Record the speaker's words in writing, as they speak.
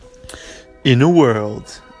In a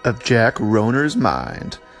world of Jack Roner's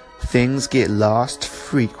mind, things get lost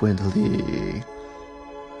frequently.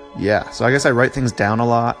 Yeah, so I guess I write things down a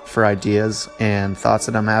lot for ideas and thoughts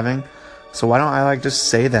that I'm having. So why don't I just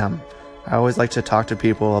say them? I always like to talk to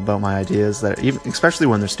people about my ideas that even, especially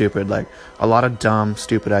when they're stupid, like a lot of dumb,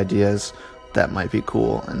 stupid ideas that might be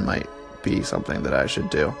cool and might be something that I should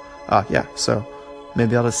do. Yeah, so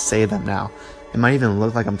maybe I'll just say them now. It might even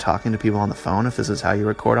look like I'm talking to people on the phone if this is how you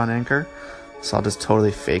record on Anchor. So I'll just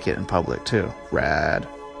totally fake it in public too. Rad.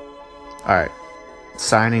 Alright.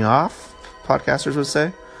 Signing off, podcasters would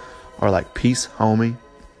say. Or like, peace, homie.